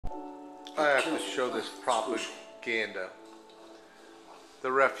I have to show this propaganda.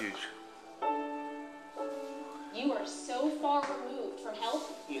 The refuge. You are so far removed from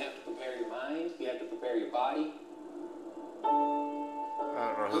health. You have to prepare your mind. You have to prepare your body. I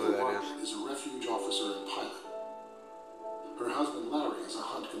don't know who that is a refuge officer and pilot. Her husband Larry is a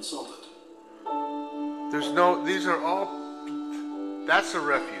hunt consultant. There's no, these are all, that's the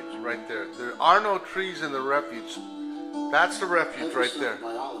refuge right there. There are no trees in the refuge. That's the refuge right there.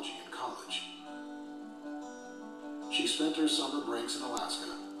 Biology in college. She spent her summer breaks in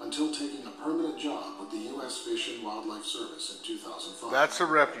Alaska until taking a permanent job with the U.S. Fish and Wildlife Service in 2005. That's the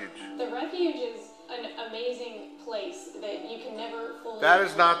refuge. The refuge is an amazing place that you can never fully... That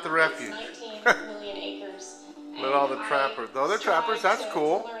is not the refuge. It's 19 million acres. With all the trappers. Though they're trappers, that's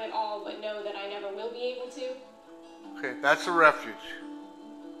cool. To learn it all, but know that I never will be able to. Okay, that's the refuge.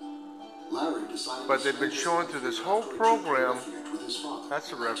 Larry decided but they've been showing through this whole program. That's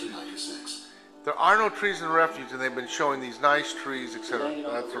the refuge. There are no trees in the refuge, and they've been showing these nice trees, etc.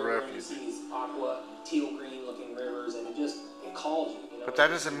 That's the refuge. Aqua, teal green looking rivers, and it calls you. But that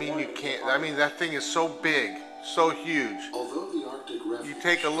doesn't mean you can't. I mean, that thing is so big, so huge. Although the Arctic refuge you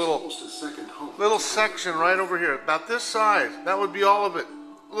take a little section right over here, about this size. That would be all of it.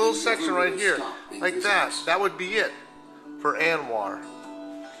 A little section right here, like that. That would be it for Anwar.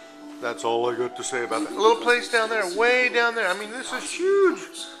 That's all I got to say about that. A little place down there, way down there. I mean, this is huge.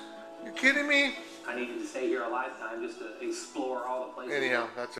 You kidding me? I needed to stay here a lifetime just to explore all the places. Anyhow, that's